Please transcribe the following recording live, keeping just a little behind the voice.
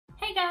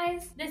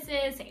guys, this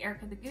is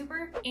Erica the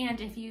Goober, and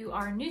if you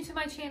are new to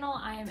my channel,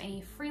 I am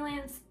a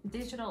freelance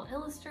digital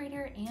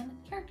illustrator and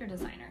character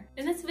designer.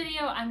 In this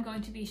video, I'm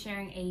going to be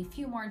sharing a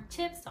few more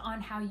tips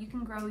on how you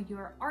can grow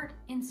your art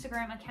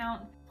Instagram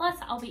account, plus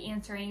I'll be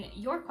answering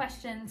your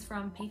questions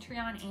from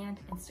Patreon and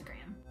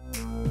Instagram.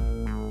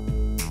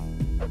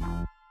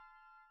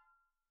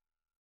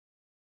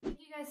 Thank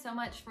you guys so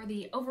much for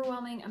the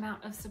overwhelming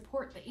amount of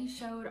support that you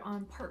showed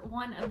on part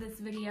 1 of this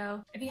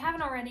video. If you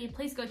haven't already,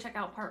 please go check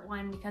out part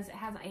 1 because it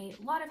has a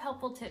lot of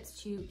helpful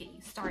tips to get you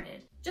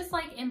started. Just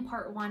like in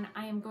part 1,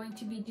 I am going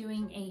to be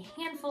doing a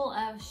handful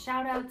of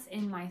shout outs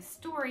in my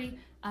story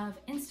of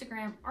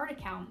Instagram art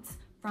accounts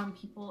from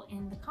people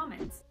in the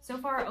comments. So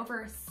far,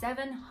 over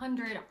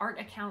 700 art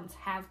accounts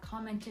have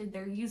commented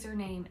their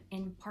username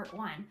in part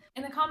 1.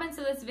 In the comments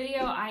of this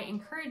video, I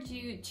encourage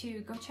you to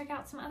go check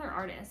out some other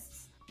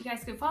artists. You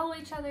guys could follow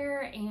each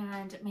other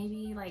and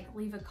maybe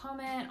leave a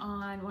comment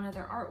on one of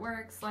their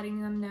artworks,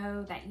 letting them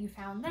know that you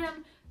found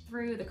them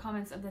through the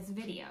comments of this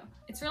video.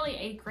 It's really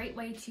a great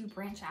way to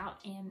branch out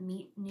and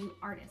meet new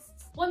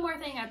artists. One more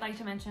thing I'd like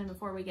to mention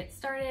before we get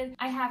started,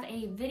 I have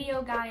a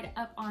video guide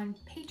up on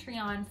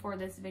Patreon for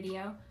this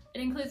video.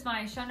 It includes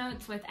my show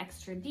notes with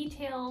extra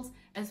details,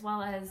 as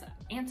well as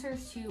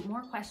answers to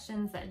more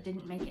questions that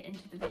didn't make it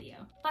into the video.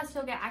 Plus,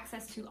 you'll get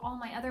access to all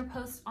my other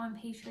posts on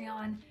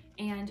Patreon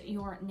and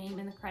your name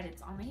in the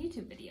credits on my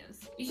YouTube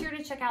videos. Be sure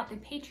to check out the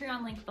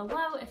Patreon link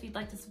below if you'd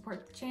like to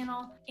support the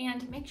channel,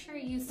 and make sure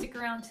you stick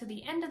around to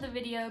the end of the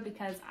video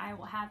because I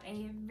will have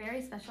a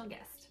very special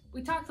guest.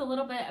 We talked a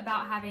little bit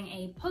about having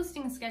a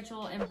posting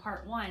schedule in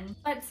part 1,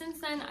 but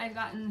since then I've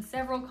gotten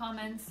several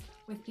comments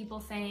with people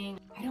saying,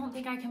 I don't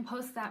think I can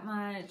post that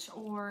much,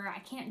 or I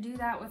can't do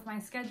that with my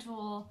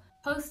schedule.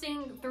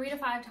 Posting 3 to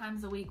 5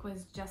 times a week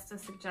was just a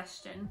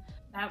suggestion.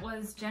 That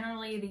was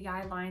generally the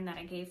guideline that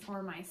I gave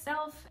for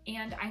myself,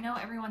 and I know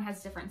everyone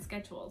has different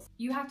schedules.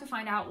 You have to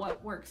find out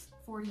what works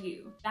for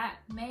you. That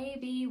may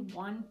be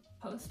 1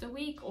 post a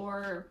week,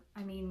 or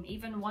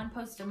even 1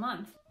 post a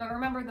month. But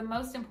remember, the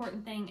most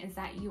important thing is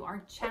that you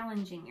are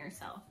challenging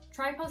yourself.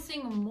 Try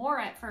posting more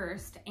at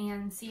first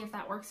and see if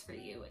that works for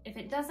you. If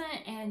it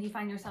doesn't and you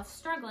find yourself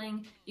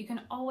struggling, you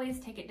can always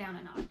take it down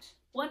a notch.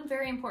 One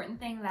very important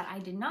thing that I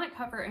did not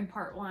cover in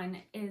part 1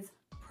 is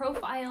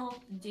profile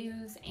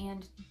do's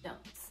and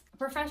don'ts. A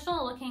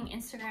professional looking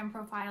Instagram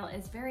profile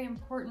is very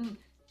important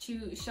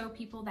to show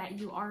people that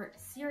you are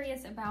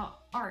serious about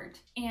art,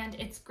 and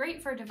it's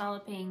great for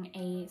developing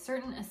a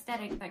certain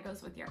aesthetic that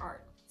goes with your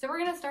art. So we're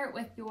gonna start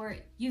with your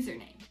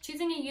username.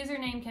 Choosing a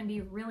username can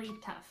be really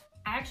tough.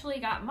 I actually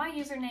got my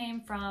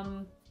username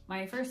from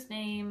my first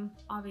name,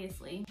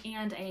 obviously,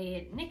 and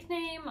a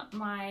nickname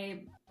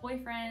my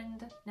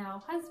boyfriend,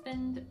 now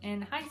husband,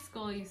 in high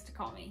school used to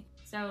call me.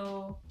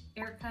 So,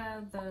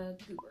 Erica the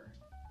Goober.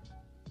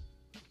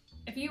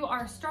 If you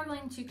are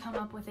struggling to come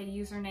up with a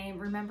username,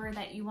 remember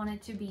that you want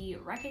it to be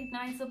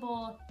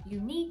recognizable,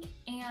 unique,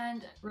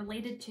 and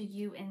related to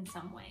you in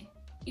some way.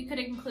 You could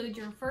include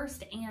your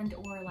first and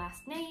or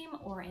last name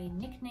or a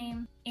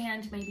nickname,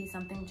 and maybe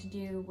something to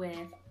do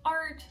with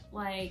art,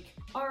 like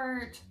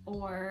art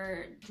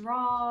or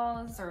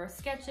draws or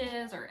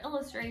sketches or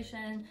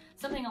illustration,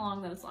 something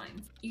along those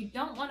lines. You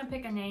don't want to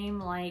pick a name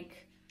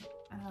like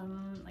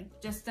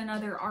just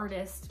another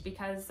artist,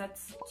 because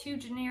that's too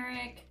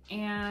generic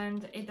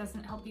and it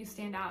doesn't help you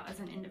stand out as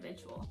an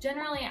individual.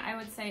 Generally, I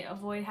would say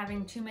avoid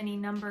having too many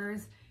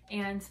numbers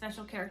and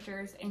special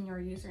characters in your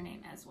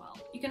username as well.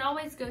 You can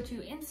always go to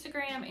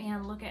Instagram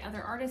and look at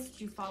other artists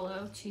you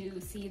follow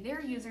to see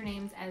their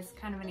usernames as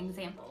kind of an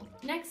example.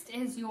 Next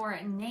is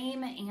your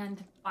name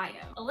and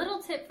bio. A little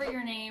tip for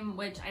your name,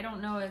 which I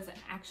don't know is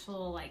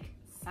actual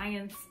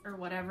science or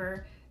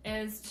whatever,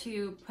 is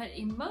to put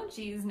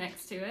emojis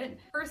next to it.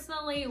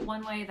 Personally,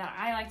 one way that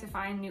I like to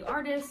find new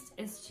artists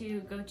is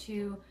to go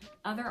to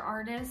other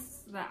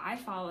artists that I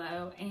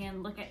follow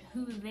and look at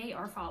who they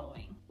are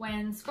following.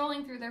 When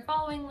scrolling through their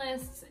following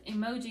lists,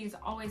 emojis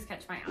always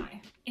catch my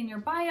eye. In your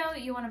bio,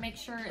 you want to make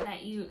sure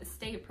that you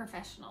stay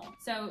professional.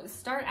 So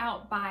start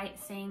out by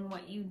saying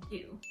what you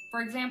do. For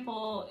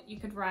example,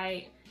 you could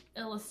write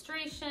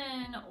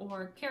illustration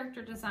or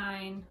character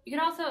design. You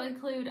could also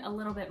include a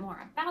little bit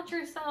more about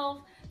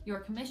yourself, your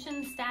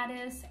commission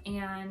status,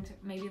 and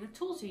maybe the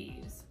tools you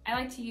use. I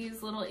like to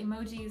use little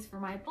emojis for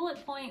my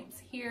bullet points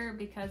here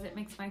because it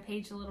makes my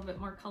page a little bit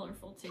more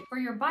colorful too. For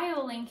your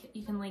bio link,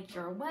 you can link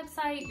your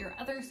website, your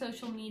other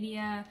social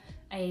media,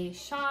 a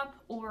shop,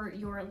 or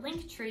your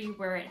link tree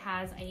where it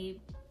has a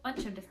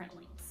bunch of different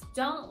links.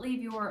 Don't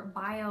leave your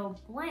bio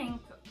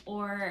blank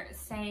or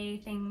say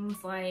things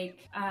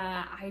like,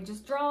 I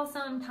just draw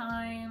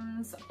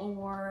sometimes,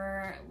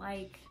 or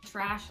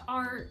trash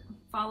art,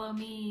 follow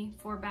me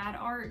for bad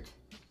art,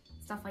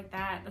 stuff like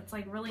that. That's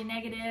really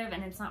negative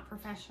and it's not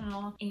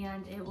professional,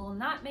 and it will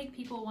not make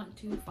people want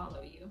to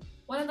follow you.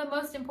 One of the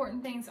most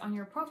important things on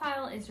your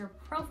profile is your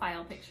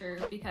profile picture,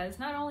 because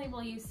not only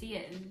will you see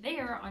it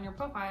there on your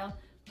profile,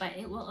 but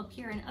it will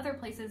appear in other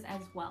places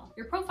as well.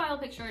 Your profile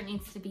picture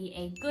needs to be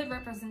a good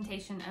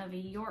representation of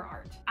your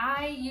art.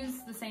 I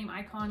use the same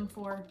icon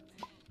for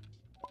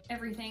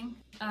everything,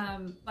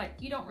 but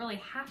you don't really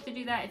have to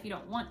do that if you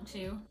don't want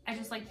to. I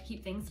just like to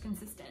keep things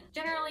consistent.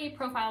 Generally,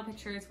 profile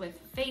pictures with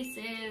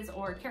faces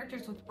or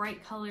characters with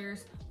bright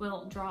colors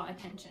will draw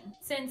attention.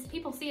 Since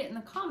people see it in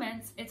the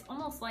comments, it's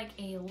almost like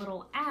a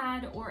little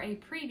ad or a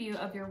preview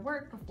of your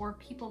work before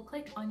people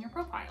click on your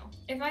profile.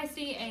 If I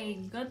see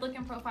a good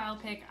looking profile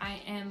pic,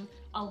 I am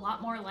a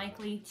lot more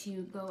likely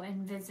to go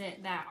and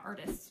visit that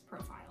artist's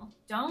profile.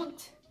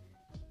 Don't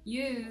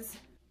use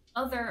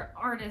other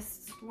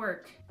artists'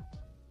 work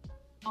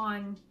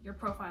on your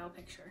profile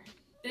picture.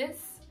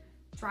 This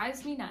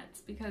drives me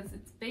nuts because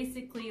it's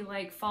basically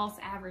like false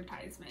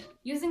advertisement.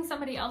 Using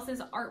somebody else's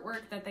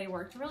artwork that they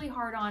worked really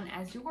hard on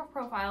as your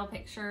profile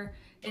picture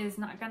is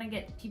not gonna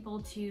get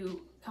people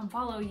to come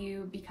follow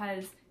you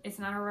because it's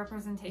not a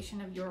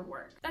representation of your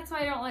work. That's why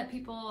I don't let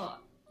people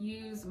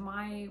use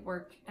my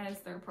work as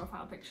their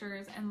profile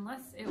pictures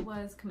unless it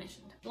was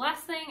commissioned. The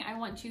last thing I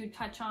want to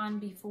touch on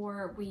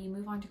before we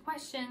move on to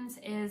questions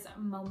is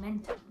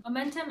momentum.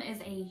 Momentum is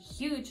a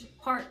huge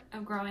part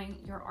of growing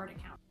your art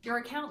account. Your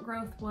account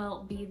growth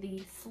will be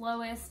the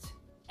slowest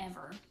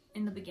ever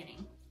in the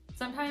beginning.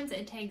 Sometimes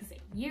it takes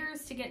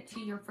years to get to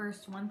your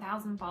first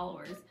 1,000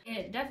 followers.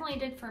 It definitely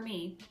did for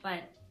me,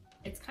 but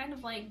it's kind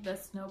of like the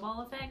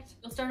snowball effect.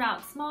 You'll start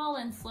out small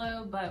and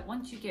slow, but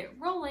once you get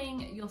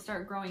rolling, you'll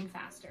start growing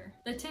faster.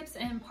 The tips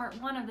in part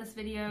 1 of this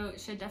video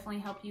should definitely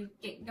help you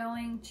get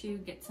going to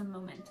get some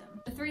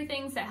momentum. The 3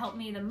 things that helped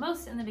me the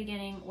most in the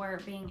beginning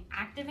were being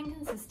active and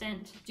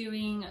consistent,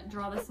 doing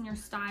draw this in your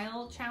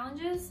style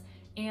challenges,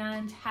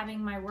 and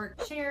having my work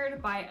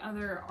shared by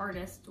other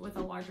artists with a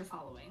larger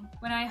following.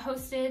 When I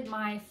hosted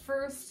my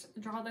first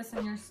Draw This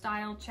in Your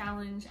Style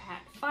challenge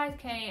at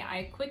 5K,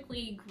 I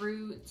quickly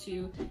grew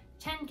to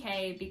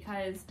 10K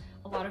because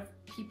a lot of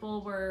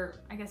people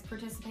were, I guess,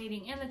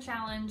 participating in the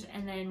challenge,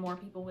 and then more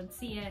people would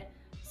see it,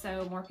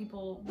 so more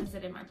people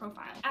visited my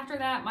profile. After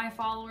that, my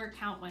follower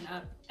count went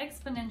up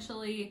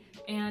exponentially,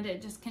 and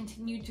it just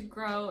continued to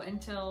grow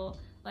until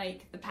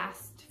like the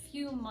past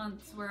few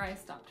months where I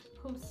stopped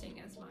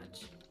posting as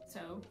much.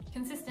 So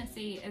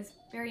consistency is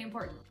very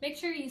important. Make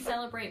sure you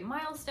celebrate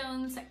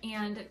milestones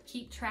and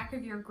keep track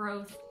of your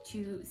growth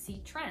to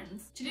see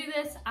trends. To do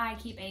this, I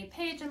keep a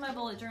page in my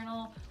bullet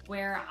journal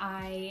where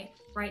I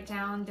write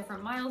down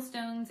different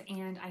milestones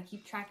and I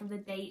keep track of the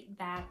date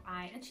that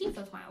I achieve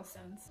those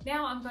milestones.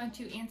 Now I'm going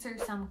to answer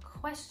some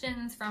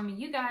questions from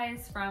you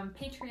guys from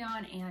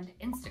Patreon and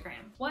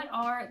Instagram. What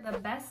are the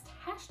best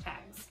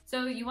hashtags?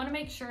 So you want to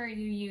make sure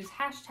you use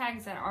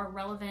hashtags that are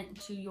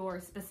relevant to your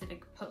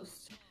specific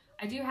post.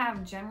 I do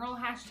have general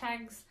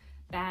hashtags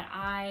that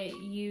I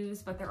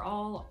use, but they're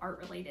all art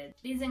related.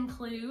 These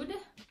include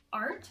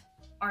art,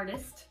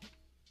 artist,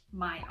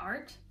 my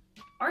art,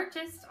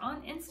 artist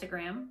on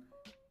Instagram,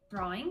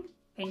 drawing,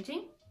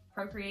 painting,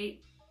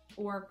 Procreate,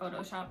 or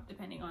Photoshop,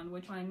 depending on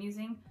which one I'm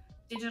using,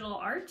 digital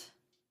art,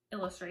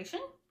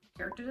 illustration,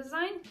 character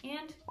design,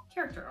 and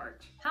character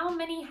art. How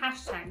many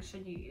hashtags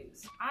should you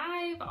use?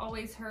 I've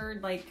always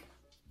heard like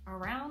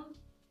around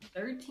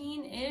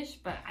 13-ish,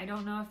 but I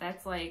don't know if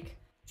that's like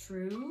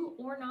true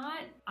or not.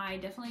 I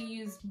definitely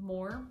use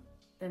more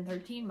than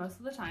 13 most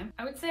of the time.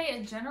 I would say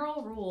a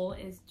general rule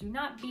is do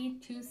not be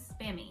too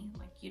spammy.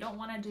 Like you don't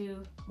want to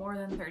do more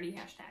than 30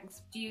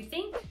 hashtags. Do you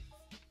think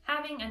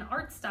having an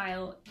art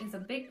style is a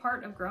big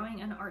part of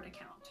growing an art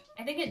account?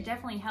 I think it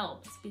definitely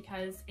helps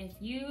because if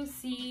you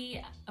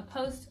see a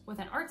post with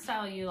an art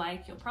style you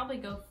like, you'll probably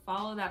go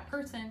follow that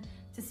person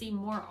to see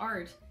more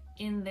art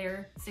in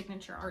their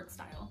signature art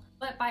style.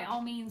 But by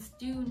all means,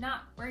 do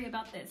not worry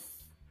about this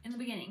in the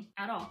beginning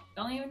at all.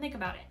 Don't even think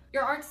about it.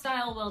 Your art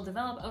style will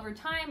develop over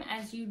time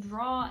as you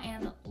draw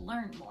and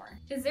learn more.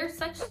 Is there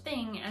such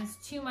thing as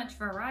too much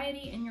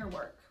variety in your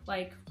work,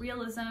 like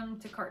realism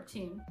to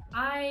cartoon?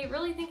 I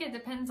really think it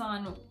depends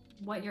on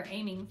what you're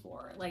aiming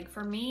for. Like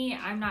for me,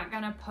 I'm not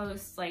gonna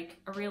post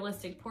like a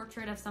realistic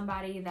portrait of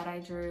somebody that I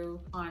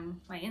drew on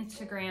my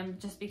Instagram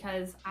just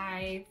because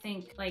I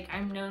think like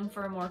I'm known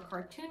for a more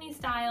cartoony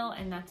style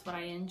and that's what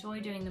I enjoy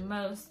doing the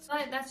most.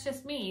 But that's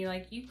just me.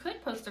 Like you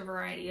could post a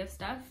variety of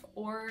stuff,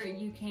 or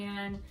you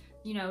can,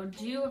 you know,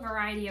 do a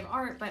variety of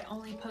art but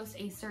only post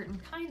a certain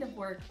kind of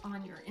work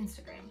on your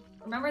Instagram.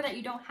 Remember that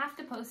you don't have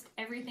to post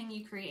everything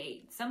you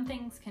create. Some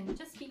things can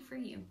just be for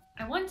you.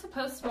 I want to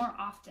post more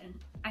often.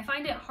 I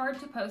find it hard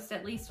to post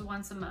at least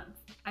once a month.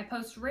 I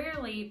post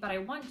rarely, but I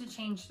want to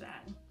change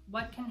that.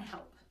 What can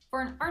help?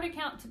 For an art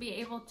account to be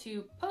able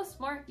to post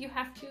more, you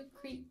have to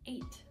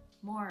create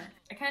more.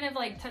 I kind of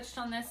like touched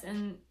on this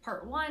in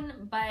part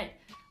 1, but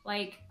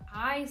like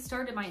I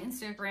started my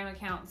Instagram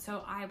account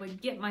so I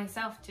would get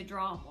myself to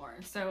draw more.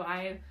 So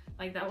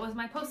that was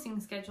my posting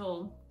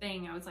schedule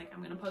thing. I was like,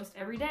 I'm gonna post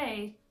every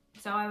day.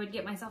 So I would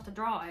get myself to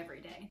draw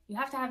every day. You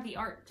have to have the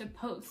art to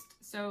post,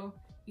 so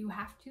you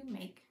have to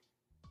make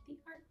the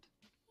art.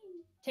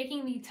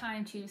 Taking the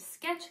time to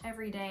sketch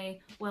every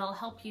day will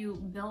help you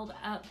build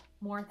up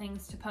more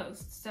things to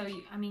post. So,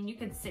 you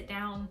could sit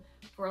down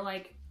for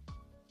like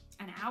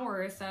an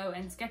hour or so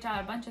and sketch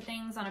out a bunch of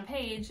things on a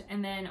page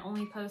and then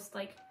only post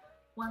like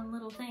one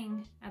little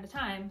thing at a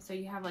time. So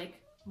you have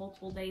like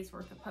multiple days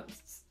worth of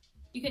posts.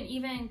 You can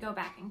even go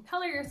back and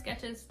color your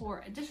sketches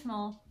for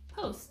additional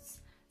posts.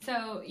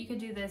 So you could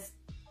do this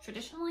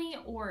traditionally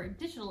or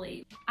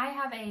digitally. I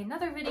have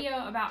another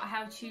video about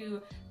how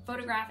to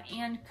photograph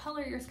and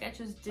color your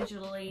sketches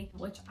digitally,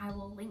 which I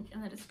will link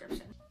in the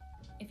description.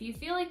 If you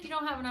feel like you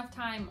don't have enough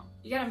time,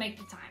 you gotta make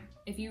the time.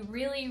 If you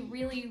really,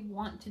 really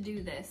want to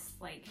do this,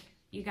 like,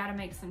 you gotta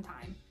make some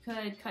time. You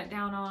could cut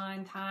down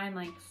on time,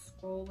 like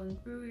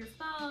scrolling through your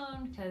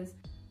phone, because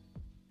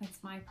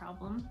that's my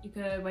problem. You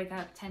could wake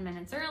up 10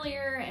 minutes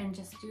earlier and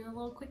just do a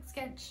little quick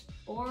sketch.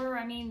 Or,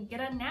 I mean, get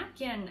a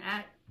napkin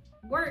at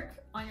work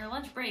on your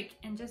lunch break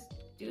and just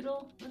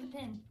doodle with a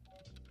pen.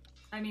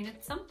 I mean,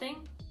 it's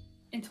something.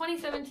 In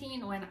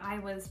 2017, when I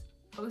was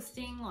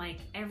posting like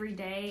every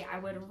day, I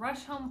would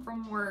rush home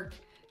from work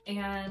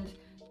and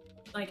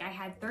like I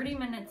had 30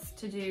 minutes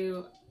to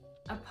do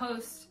a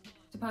post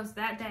to post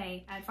that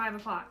day at 5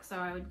 o'clock. So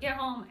I would get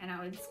home and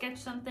I would sketch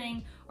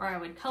something, or I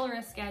would color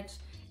a sketch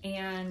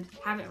and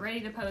have it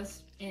ready to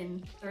post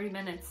in 30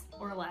 minutes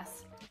or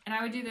less. And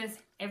I would do this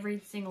every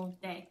single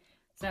day.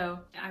 So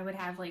I would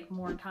have like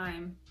more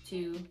time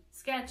to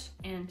sketch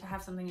and to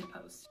have something to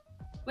post.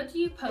 What do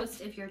you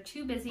post if you're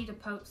too busy to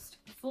post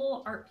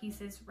full art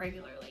pieces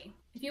regularly?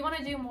 If you want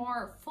to do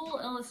more full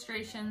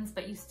illustrations,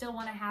 but you still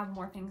want to have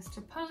more things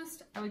to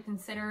post, I would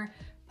consider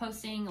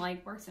posting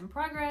like works in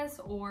progress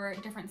or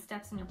different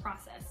steps in your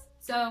process.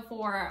 So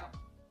for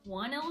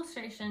one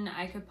illustration,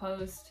 I could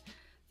post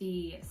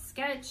the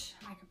sketch,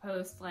 I could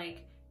post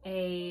like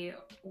a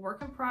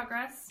work in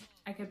progress,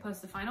 I could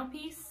post the final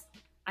piece,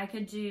 I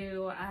could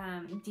do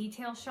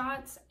detail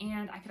shots,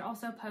 and I could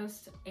also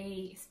post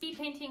a speed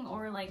painting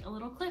or like a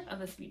little clip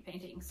of a speed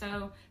painting.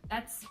 So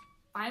that's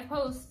 5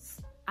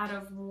 posts out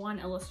of one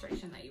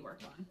illustration that you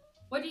worked on.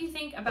 What do you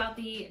think about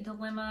the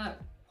dilemma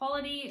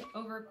quality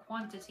over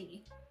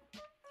quantity?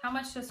 How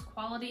much does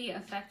quality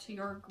affect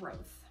your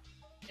growth?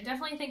 I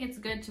definitely think it's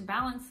good to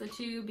balance the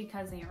two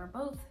because they are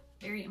both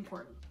very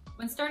important.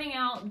 When starting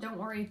out, don't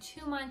worry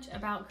too much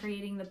about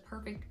creating the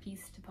perfect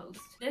piece to post.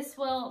 This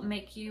will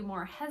make you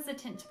more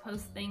hesitant to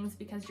post things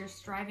because you're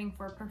striving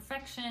for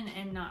perfection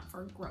and not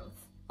for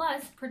growth.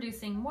 Plus,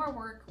 producing more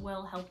work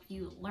will help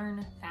you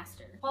learn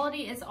faster.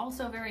 Quality is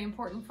also very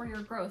important for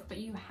your growth, but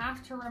you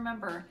have to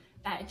remember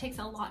that it takes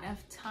a lot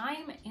of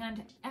time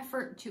and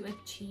effort to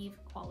achieve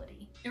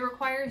quality. It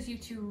requires you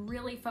to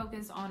really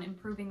focus on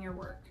improving your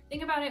work.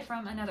 Think about it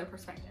from another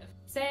perspective.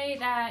 Say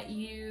that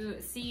you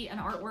see an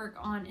artwork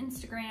on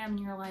Instagram and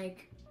you're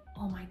like,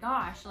 oh my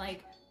gosh,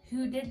 like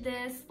who did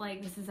this?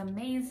 Like, this is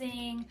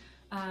amazing.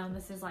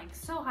 This is like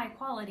so high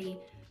quality.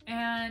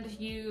 And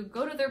you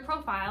go to their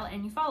profile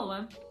and you follow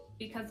them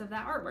because of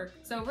that artwork.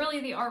 So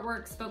really the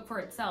artwork spoke for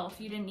itself.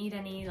 You didn't need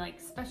any like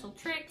special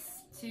tricks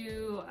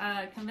to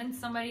convince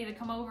somebody to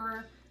come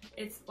over.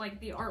 It's like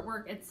the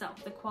artwork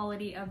itself, the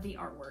quality of the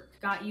artwork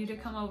got you to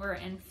come over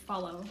and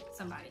follow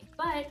somebody.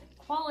 But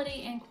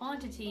quality and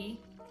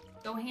quantity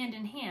go hand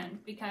in hand,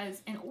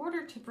 because in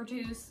order to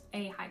produce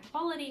a high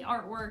quality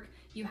artwork,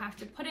 you have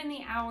to put in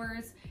the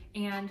hours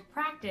and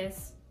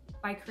practice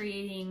by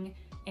creating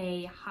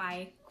a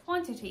high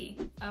quantity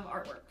of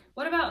artwork.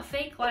 What about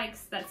fake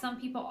likes that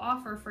some people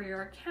offer for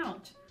your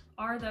account?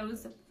 Are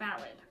those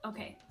valid?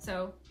 Okay,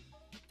 so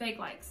fake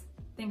likes.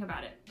 Think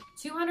about it.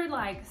 200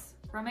 likes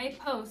from a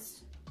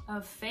post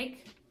of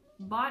fake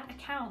bot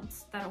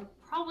accounts that'll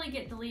probably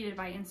get deleted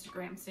by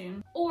Instagram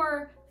soon,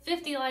 or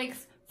 50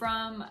 likes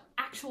from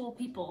actual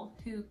people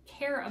who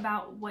care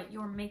about what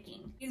you're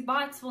making. These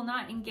bots will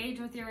not engage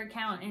with your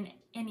account in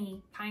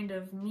any kind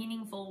of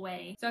meaningful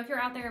way. So if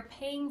you're out there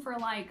paying for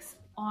likes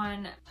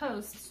on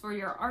posts for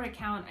your art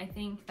account, I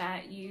think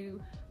that you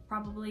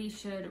probably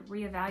should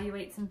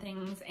reevaluate some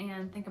things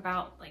and think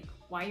about like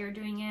why you're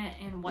doing it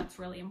and what's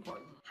really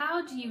important.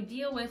 How do you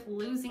deal with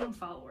losing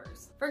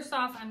followers? First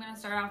off, I'm going to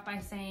start off by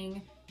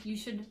saying you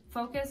should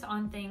focus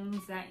on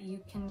things that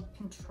you can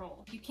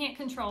control. You can't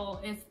control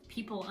if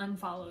people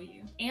unfollow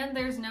you, and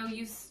there's no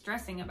use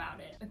stressing about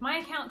it. With my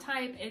account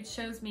type, it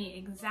shows me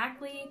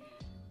exactly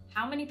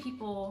how many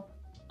people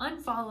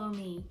unfollow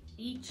me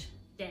each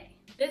day.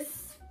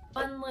 This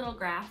fun little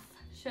graph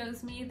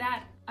shows me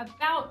that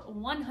about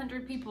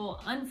 100 people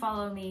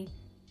unfollow me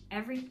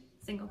every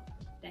single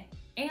day.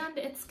 And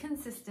it's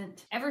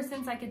consistent ever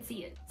since I could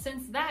see it.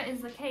 Since that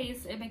is the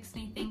case, it makes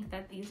me think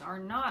that these are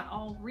not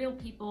all real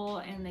people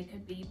and they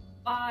could be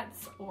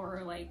bots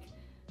or like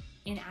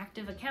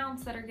inactive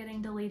accounts that are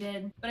getting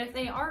deleted. But if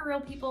they are real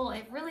people,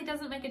 it really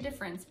doesn't make a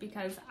difference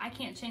because I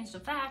can't change the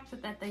fact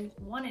that they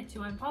wanted to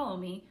unfollow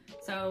me.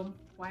 So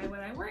why would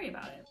I worry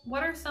about it?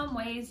 What are some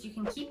ways you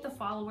can keep the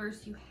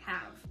followers you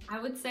have? I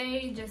would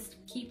say just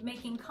keep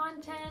making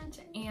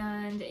content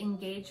and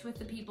engage with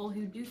the people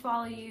who do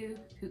follow you,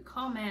 who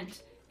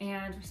comment,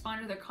 and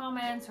respond to their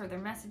comments or their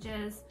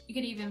messages. You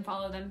could even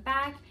follow them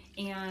back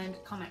and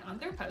comment on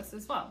their posts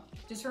as well.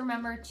 Just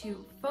remember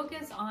to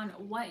focus on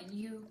what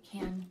you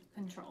can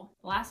control.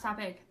 The last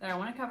topic that I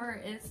want to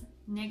cover is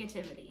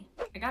negativity.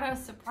 I got a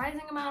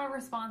surprising amount of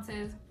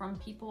responses from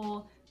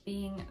people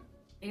being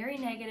very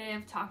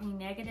negative, talking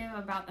negative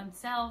about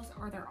themselves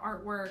or their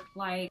artwork,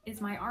 like,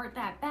 is my art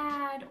that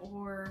bad?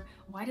 Or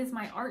why does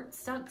my art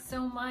suck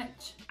so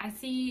much? I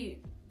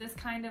see this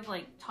kind of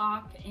like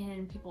talk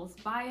in people's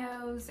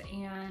bios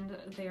and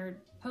their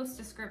post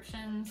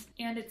descriptions,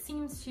 and it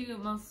seems to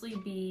mostly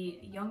be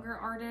younger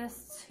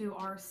artists who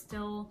are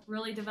still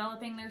really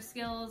developing their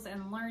skills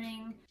and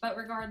learning. But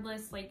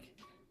regardless, like,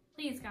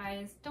 please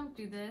guys, don't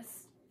do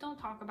this. Don't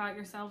talk about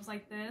yourselves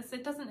like this.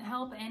 It doesn't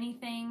help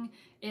anything.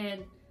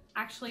 It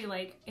actually,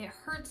 like, it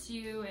hurts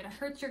you, it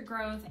hurts your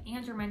growth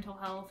and your mental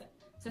health.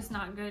 It's just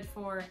not good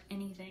for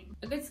anything.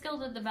 A good skill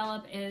to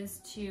develop is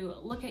to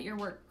look at your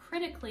work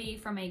critically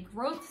from a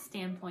growth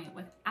standpoint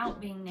without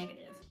being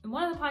negative. In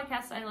one of the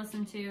podcasts I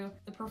listened to,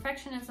 The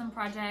Perfectionism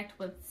Project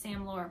with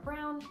Sam Laura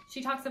Brown,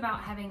 she talks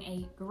about having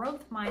a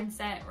growth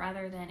mindset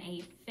rather than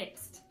a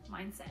fixed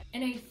mindset.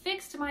 In a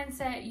fixed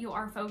mindset, you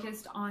are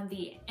focused on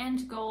the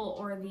end goal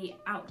or the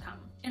outcome.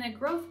 In a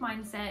growth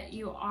mindset,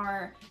 you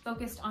are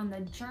focused on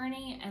the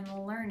journey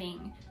and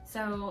learning.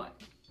 So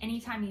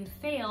anytime you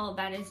fail,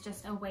 that is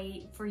just a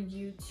way for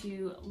you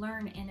to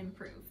learn and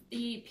improve.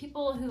 The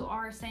people who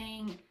are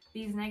saying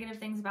these negative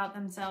things about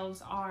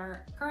themselves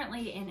are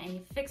currently in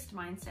a fixed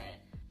mindset.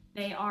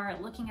 They are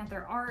looking at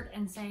their art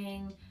and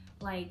saying,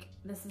 like,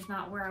 this is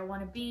not where I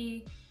want to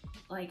be.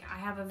 Like, I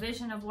have a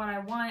vision of what I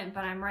want,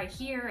 but I'm right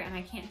here and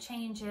I can't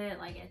change it.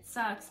 Like, it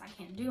sucks. I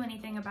can't do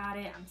anything about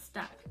it. I'm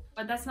stuck.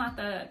 But that's not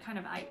the kind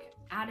of like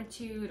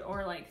attitude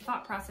or like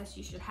thought process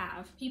you should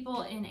have.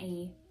 People in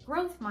a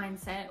growth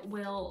mindset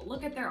will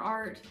look at their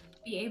art,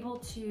 be able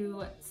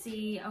to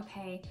see,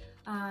 okay,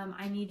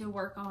 I need to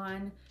work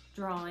on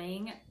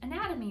drawing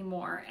anatomy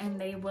more, and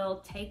they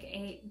will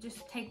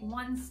just take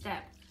one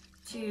step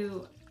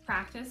to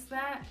practice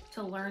that,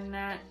 to learn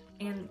that,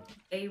 and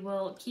they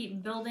will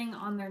keep building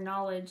on their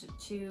knowledge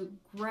to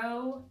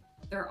grow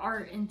their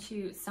art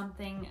into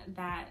something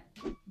that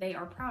they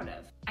are proud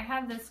of. I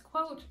have this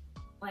quote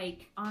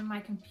like on my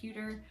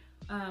computer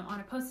on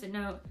a post-it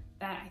note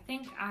that I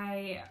think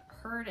I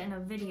heard in a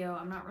video.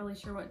 I'm not really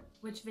sure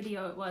which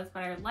video it was,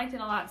 but I liked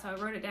it a lot, so I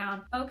wrote it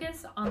down.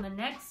 Focus on the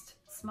next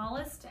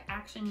smallest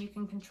action you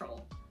can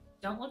control.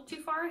 Don't look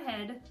too far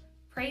ahead.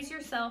 Praise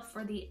yourself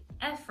for the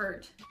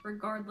effort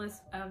regardless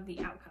of the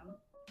outcome.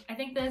 I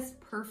think this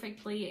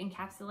perfectly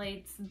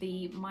encapsulates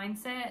the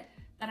mindset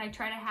that I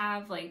try to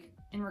have, like,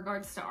 in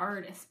regards to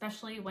art,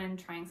 especially when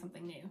trying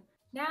something new.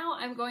 Now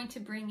I'm going to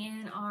bring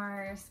in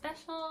our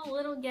special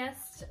little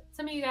guest.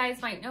 Some of you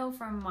guys might know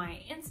from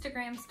my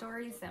Instagram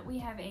stories that we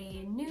have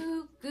a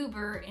new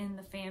goober in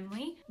the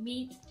family.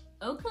 Meet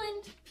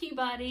Oakland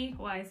Peabody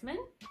Wiseman,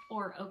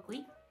 or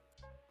Oakley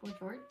for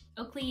short.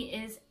 Oakley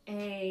is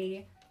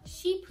a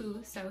Shih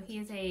Poo, so he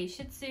is a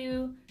Shih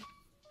Tzu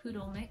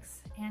poodle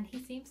mix, and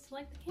he seems to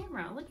like the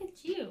camera. Look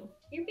at you.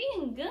 You're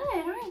being good,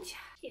 aren't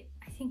you?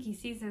 I think he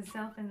sees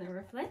himself in the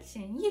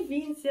reflection. You're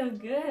being so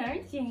good,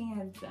 aren't you,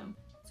 handsome?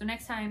 So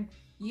next time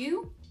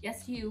you,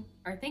 yes you,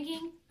 are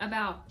thinking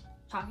about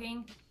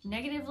talking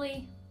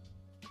negatively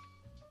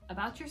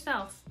about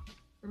yourself,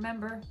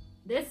 remember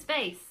this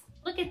face.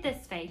 Look at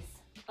this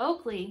face.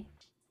 Oakley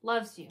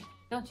loves you.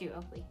 Don't you,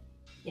 Oakley?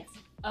 Yes.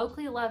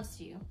 Oakley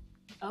loves you.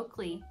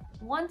 Oakley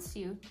wants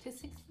you to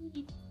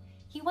succeed.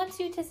 He wants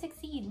you to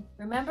succeed.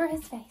 Remember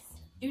his face.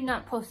 Do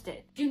not post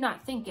it. Do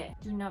not think it.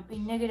 Do not be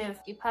negative.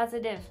 Be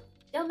positive.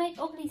 Don't make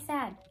Oakley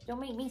sad.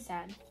 Don't make me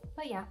sad.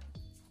 But yeah,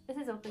 this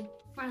is Oakley.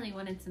 Marley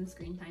wanted some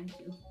screen time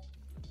too.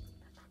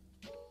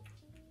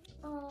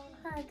 Oh,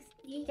 hugs.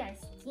 You got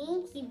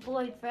stinky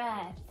boy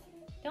breath.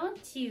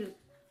 Don't you?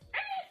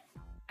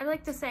 I'd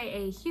like to say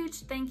a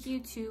huge thank you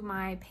to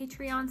my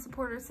Patreon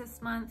supporters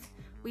this month.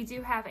 We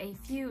do have a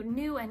few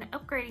new and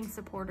upgrading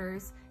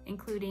supporters,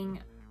 including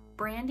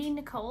Brandy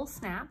Nicole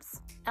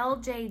Snaps,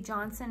 LJ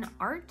Johnson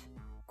Art,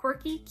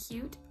 Quirky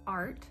Cute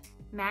Art,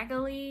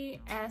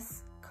 Magali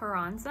S.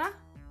 Carranza,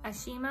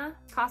 Ashima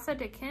Casa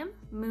de Kim,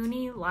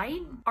 Mooney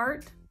Light,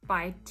 Art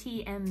by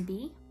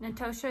TMB,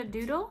 Natosha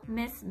Doodle,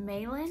 Miss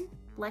Malin,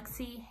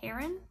 Lexi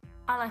Heron,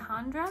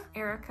 Alejandra,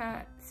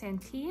 Erica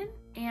Santillan,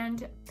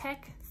 and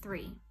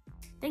Peck3.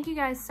 Thank you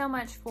guys so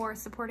much for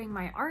supporting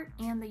my art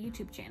and the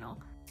YouTube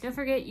channel. Don't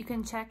forget you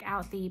can check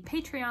out the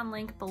Patreon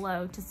link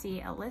below to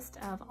see a list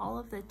of all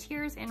of the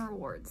tiers and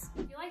rewards.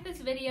 If you like this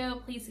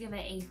video, please give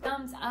it a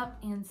thumbs up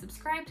and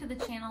subscribe to the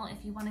channel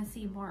if you want to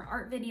see more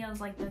art videos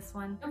like this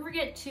one. Don't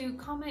forget to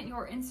comment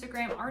your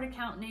Instagram art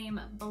account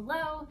name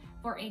below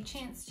for a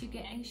chance to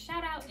get a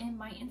shout out in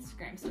my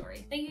Instagram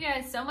story. Thank you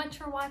guys so much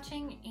for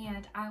watching,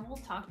 and I will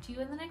talk to you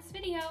in the next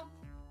video.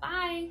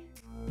 Bye!